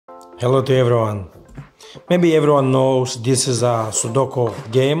Hello to everyone. Maybe everyone knows this is a sudoku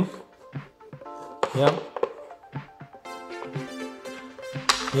game. Yeah.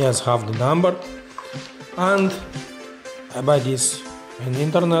 Yes, have the number, and I buy this on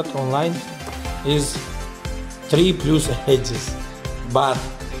internet online. Is 3 plus edges, but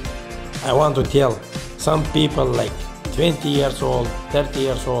I want to tell some people like 20 years old, 30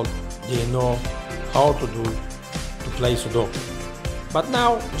 years old, they know how to play sudoku. But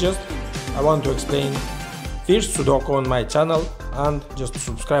now just I want to explain first sudoku on my channel, and just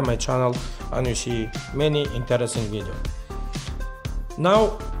subscribe my channel and you see many interesting videos.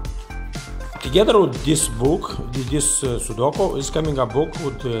 Now together with this book, this sudoku is coming a book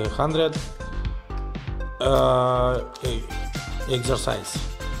with 100 exercise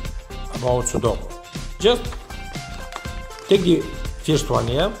about sudoku. Just take the first one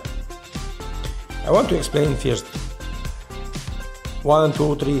here. I want to explain first 1,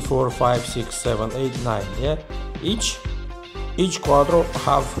 2, 3, 4, 5, 6, 7, 8, 9. Yeah, each quadro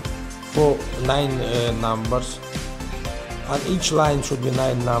have 9 numbers, and each line should be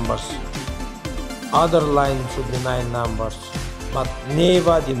 9 numbers. Other line should be 9 numbers, but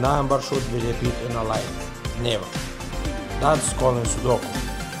never the number should be repeated in a line. Never. That's called sudoku.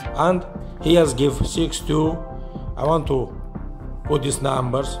 And he has give 6, 2. I want to put these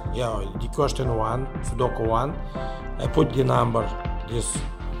numbers. Yeah, the question 1, sudoku 1. I put the number this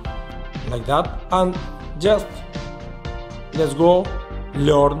like that, and just let's go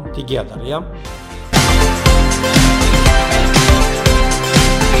learn together. Yeah.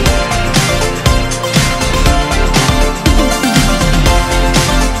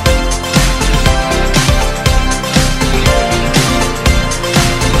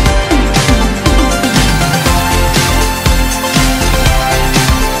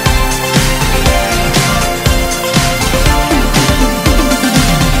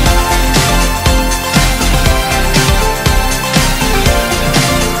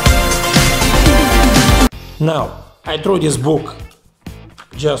 Now I throw this book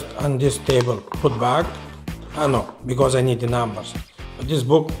just on this table, put back. I know, because I need the numbers. But this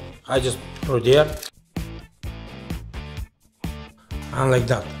book I just throw there, and like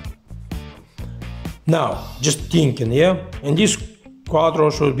that. Now just thinking, yeah, and this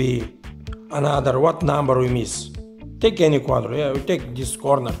quadro should be another. What number we miss? Take any quadro. Yeah, we take this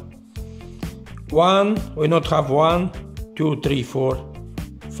corner. 1, we not have 1, 2, 3, 4,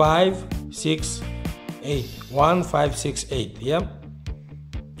 5, 6, 8. 1, 5, 6, 8. Yeah.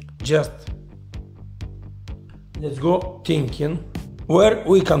 Just let's go thinking where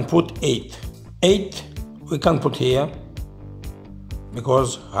we can put 8. 8 we can put here,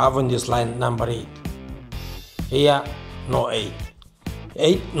 because having this line number 8. Here no 8.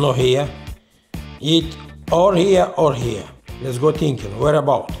 8 no here. 8 or here or here. Let's go thinking where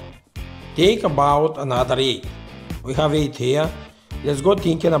about. Take about another 8. We have 8 here. Let's go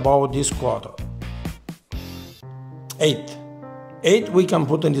thinking about this quadro. 8 we can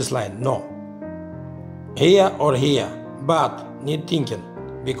put in this line. No, here or here, but need thinking,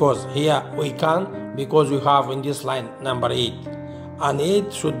 because here we can, because we have in this line number 8, and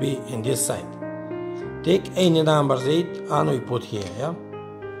 8 should be in this side. Take any numbers 8 and we put here. Yeah.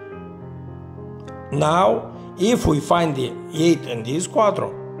 Now if we find the 8 in this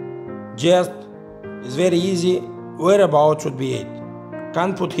quadro, just it's very easy. Where about should be 8.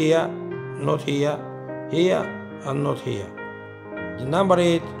 Can't put here, not here, here and not here. The number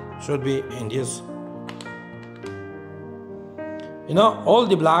 8 should be in this. You know, all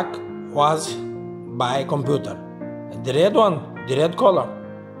the black was by computer. The red one, the red color,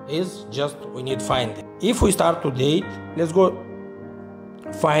 is just we need find it. If we start to date, let's go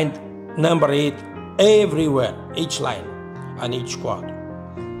find number 8 everywhere, each line and each quad.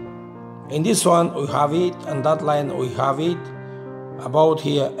 In this one we have it, and that line we have it. About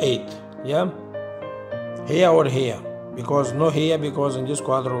here 8. Yeah. Here or here, because no here, because in this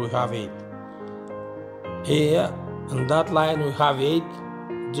quadro we have 8. Here and that line we have 8.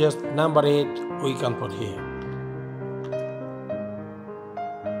 Just number 8 we can put here.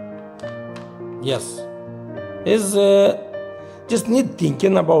 Yes, is just need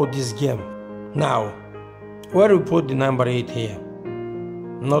thinking about this game. Now where we put the number 8 here?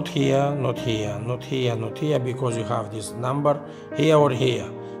 Not here, not here, not here, not here, because you have this number here or here.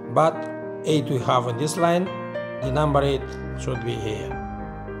 But 8 we have in this line, the number 8 should be here.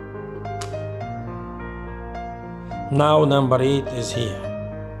 Now number 8 is here.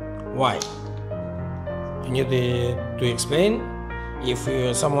 Why? You need to explain. If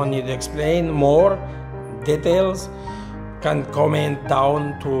someone need to explain more details, can comment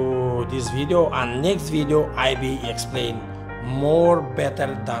down to this video, and next video I will explain more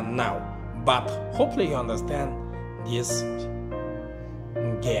better than now. But hopefully you understand this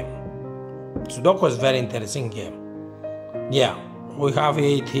game. Sudoku is very interesting game. Yeah, we have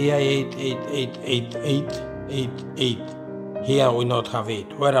 8 here, 8, 8, 8, 8, 8, 8, 8. Here we not have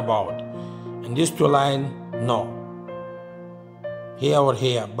 8. Where about? In these two lines, no. Here or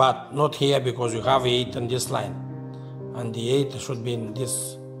here, but not here because you have 8 in this line. And the 8 should be in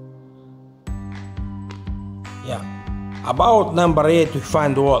this. Yeah. About number 8 we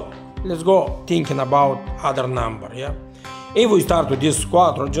find all. Let's go thinking about other number, yeah. If we start with this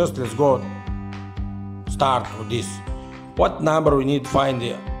quattro, just let's go start with this. What number we need to find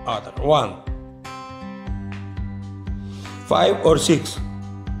the other? 1, 5 or 6?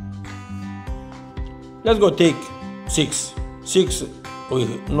 Let's go take 6. 6 we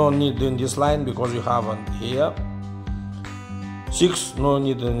no need in this line because you have one here. 6 no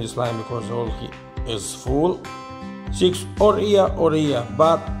need in this line because all here is full. 6 or here,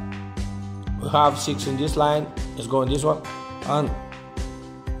 but we have 6 in this line. Let's go in this one. And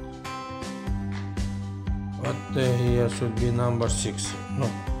what here should be number 6? No,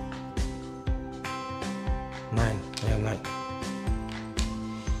 9. Yeah, 9.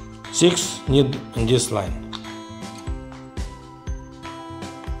 6 need in this line.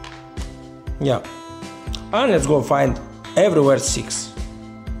 Yeah, and let's go find everywhere 6.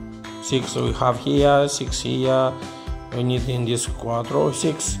 6 we have here, 6 here. We need in this quattro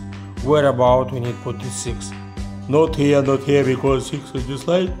 6. Where about we need to put this 6? Not here because 6 in this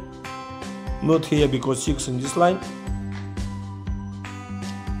line. Not here because 6 in this line.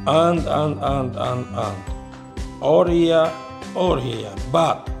 And. Or here or here.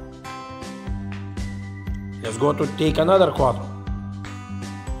 But let's go to take another quattro.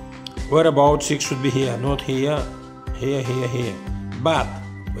 Where about 6 should be here, not here, here. But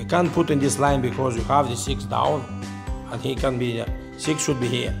we can't put in this line because you have the 6 down, and he can be 6 should be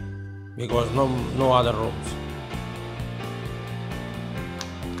here because no other rooms.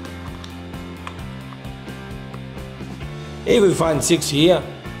 If we find 6 here,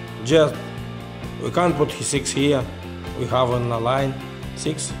 just we can't put 6 here. We have on the line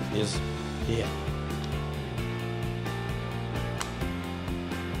 6 is here.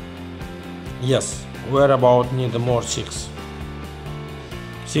 Yes, where about need more 6?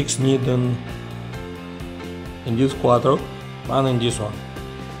 6 need in this quattro and in this one.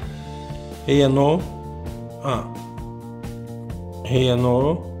 Here no, here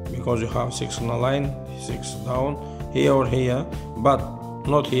no, because you have 6 on the line, 6 down, here or here, but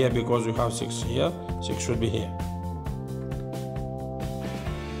not here because you have 6 here, 6 should be here.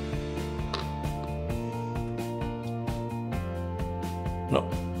 No,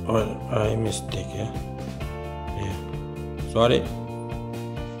 I mistake, yeah. Sorry.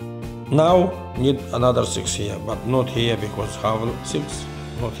 Now need another 6 here, but not here because have 6,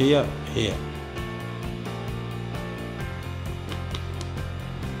 not here, here.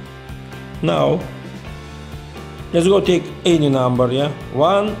 Now let's go take any number, yeah.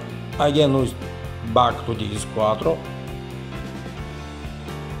 1, again we back to this quattro.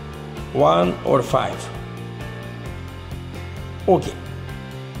 1 or 5. Okay.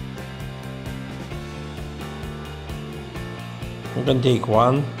 We can take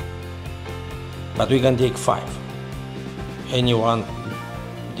 1, but we can take 5. Any one,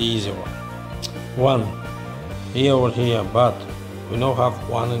 the easy one. 1 here or here, but we now have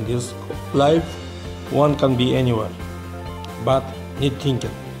 1 in this life. 1 can be anywhere, but need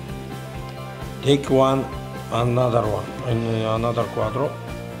thinking. Take 1, another one, in another quattro.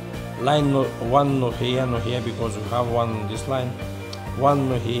 Line 1 not here, because we have 1 in this line. 1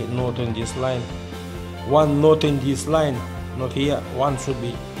 not here, not in this line. 1 not in this line, not here. 1 should be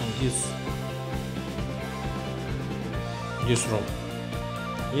in this room.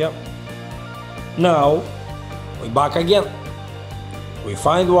 Yep. Now we back again. We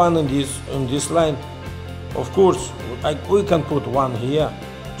find 1 in this line. Of course, we can put 1 here.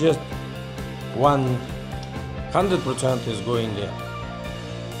 Just 100% is going there.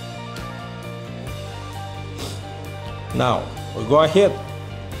 Now we go ahead.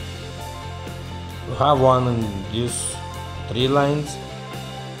 We have 1 in these 3 lines.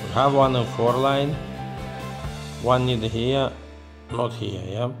 We have 1 in 4 line. 1 need here, not here,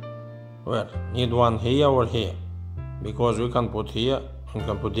 yeah. Where? Need 1 here or here, because we can put here and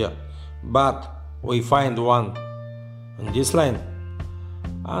can put there. But we find 1 in this line,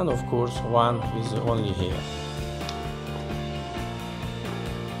 and of course 1 is only here.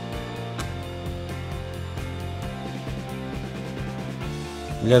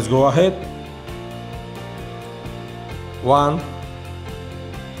 Let's go ahead. 1,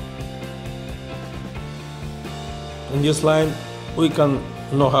 in this line, we can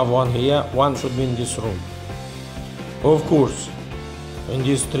not have one here, one should be in this room. Of course, in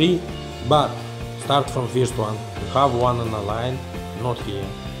these three, but start from first one. We have one in a line, not here.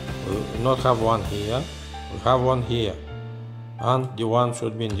 We not have one here, we have one here. And the one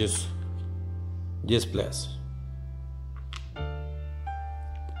should be in this place.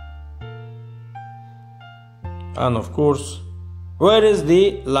 And of course, where is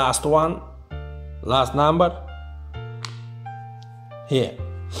the last one? Last number? Here.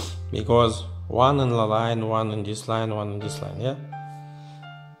 Because one in the line, one in this line, one in this line, yeah?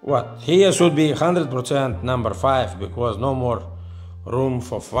 What? Here should be 100% number 5, because no more room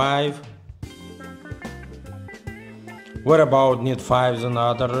for 5. What about need 5s in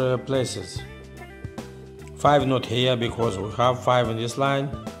other places? 5 not here, because we have 5 in this line.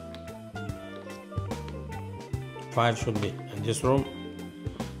 5 should be in this room.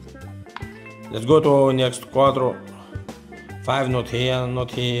 Let's go to our next quadro. 5 not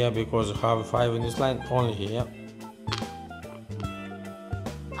here, because we have 5 in this line, only here.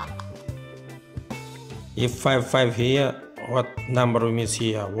 If 5 here, what number we miss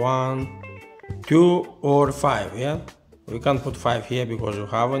here? 1, 2 or 5, yeah? We can't put 5 here because we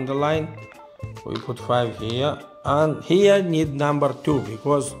have in the line. We put 5 here, and here need number 2,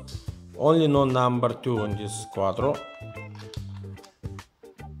 because only no number 2 in this quadro.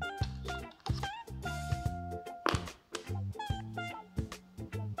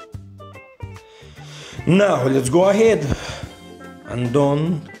 Now let's go ahead, and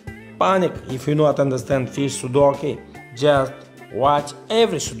don't panic if you not understand fish sudoku. Just watch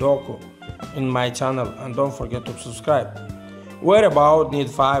every sudoku in my channel and don't forget to subscribe. Where about need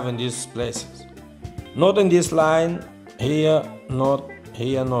 5 in these places? Not in this line, here, not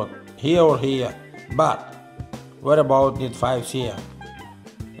here, not here or here, but where about need 5 here?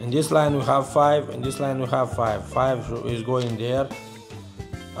 In this line we have 5, in this line we have 5. 5 is going there,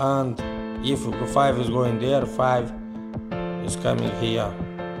 and if 5 is going there, 5 is coming here.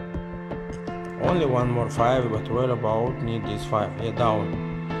 Only one more 5, but where about need this 5? Yeah,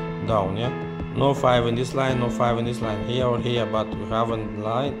 down, yeah? No 5 in this line, no 5 in this line, here or here, but we have in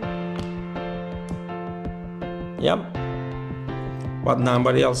line. Yep. What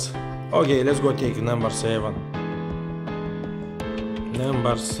number else? Okay, let's go take number 7.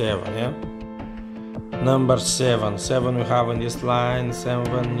 Number 7, yeah? Number 7. 7 we have in this line,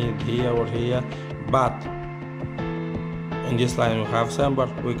 7 need here or here, but in this line we have 7, but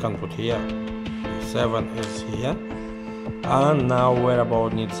we can put here. 7 is here. And now where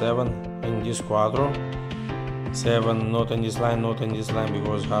about need 7? In this quadro. 7 not in this line, not in this line,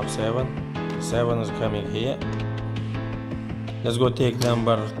 because we have 7. 7 is coming here. Let's go take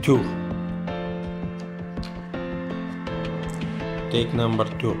number 2. Take number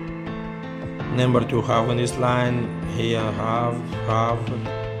 2. Number 2 have in this line, here have.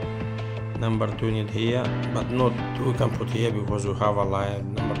 Number 2 need here, but not we can put here because we have a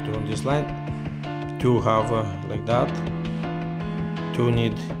line number 2 in this line. 2 have like that. 2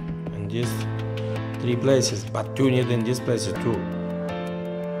 need in these 3 places, but 2 need in these places too.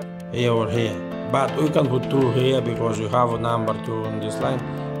 Here or here. But we can put 2 here because we have a number 2 in this line,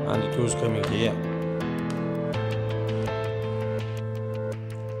 and the 2 is coming here.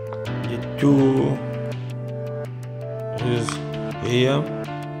 The 2 is here,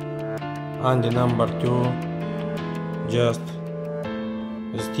 and the number 2 just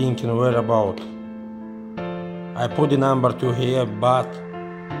is thinking where about. I put the number 2 here, but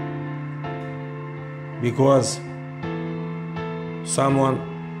because someone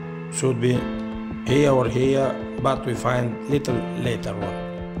should be here or here, but we find little later on.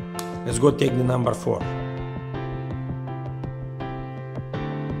 Let's go take the number 4.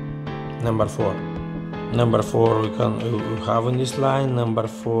 Number 4. Number 4 we have in this line. Number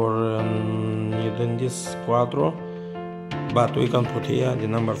 4 need in this quadro, but we can put here. The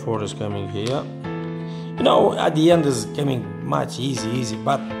number 4 is coming here. You know, at the end is coming much easy,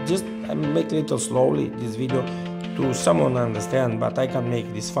 but just I make little slowly this video to someone understand, but I can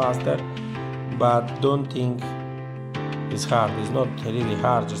make this faster. But don't think it's hard. It's not really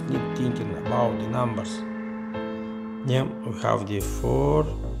hard, just need thinking about the numbers. Yeah, we have the 4.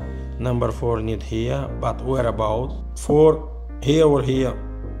 Number 4 need here, but where about? 4 here or here.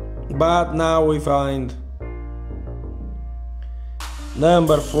 But now we find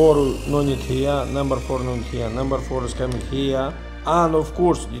number 4 no need here, number 4 no need here, number 4 is coming here, and of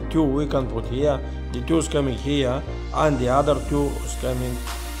course the 2 we can put here, the 2 is coming here, and the other 2 is coming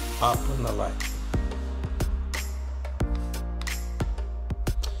up in the line.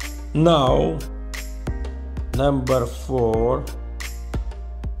 Now number 4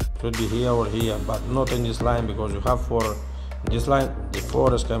 should be here or here, but not in this line, because you have 4 in this line. The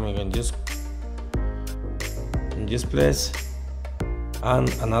 4 is coming in this place, and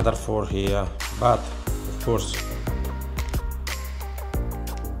another 4 here. But of course,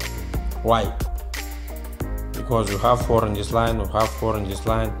 why? Because you have 4 in this line, you have 4 in this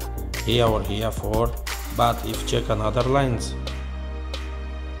line, here or here 4. But if you check another lines,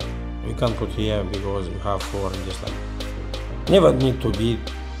 you can put here because you have 4 in this line. Never need to be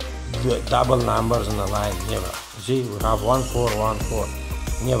double numbers in a line, never. See, we have 1 4 1 4.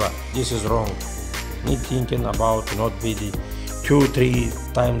 Never. This is wrong. Need thinking about not be the 2 3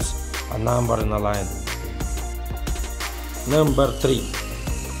 times a number in a line. Number 3.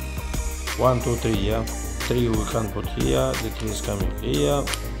 1 2 3, yeah. 3 we can put here. The 3 is coming here.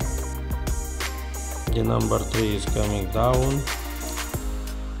 The number 3 is coming down.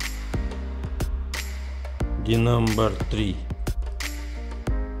 The number 3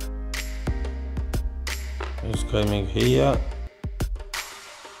 is coming here.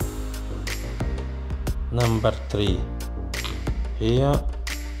 Number 3 here.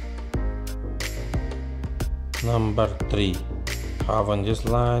 Number 3 have on this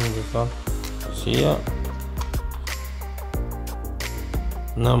line, this one is here.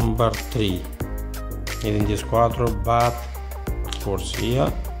 Number 3 in this quadro, but of course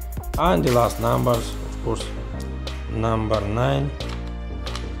here. And the last numbers, of course, number 9.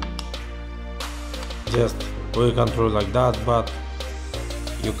 Just we control like that, but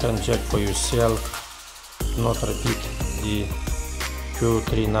you can check for yourself, not repeat the 2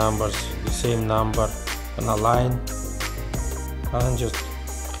 3 numbers, the same number in a line, and just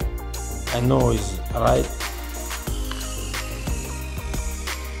I know it's right.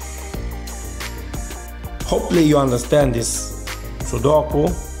 Hopefully you understand this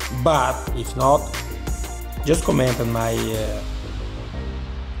Sudoku, but if not, just comment on my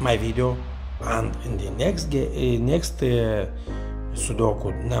video, and in the next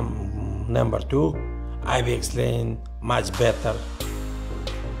Sudoku number 2, I will explain much better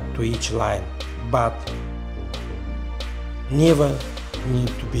to each line. But never need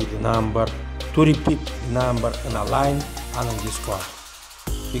to be the number to repeat the number in a line and in this quad,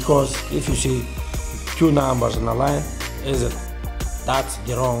 because if you see 2 numbers in a line, that's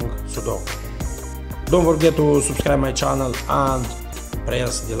the wrong Sudoku. Don't forget to subscribe my channel and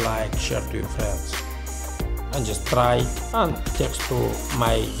press the like, share to your friends, and just try and text to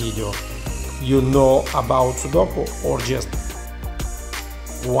my video. You know about Sudoku or just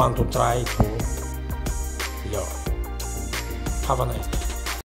want to try to learn. Have a nice day.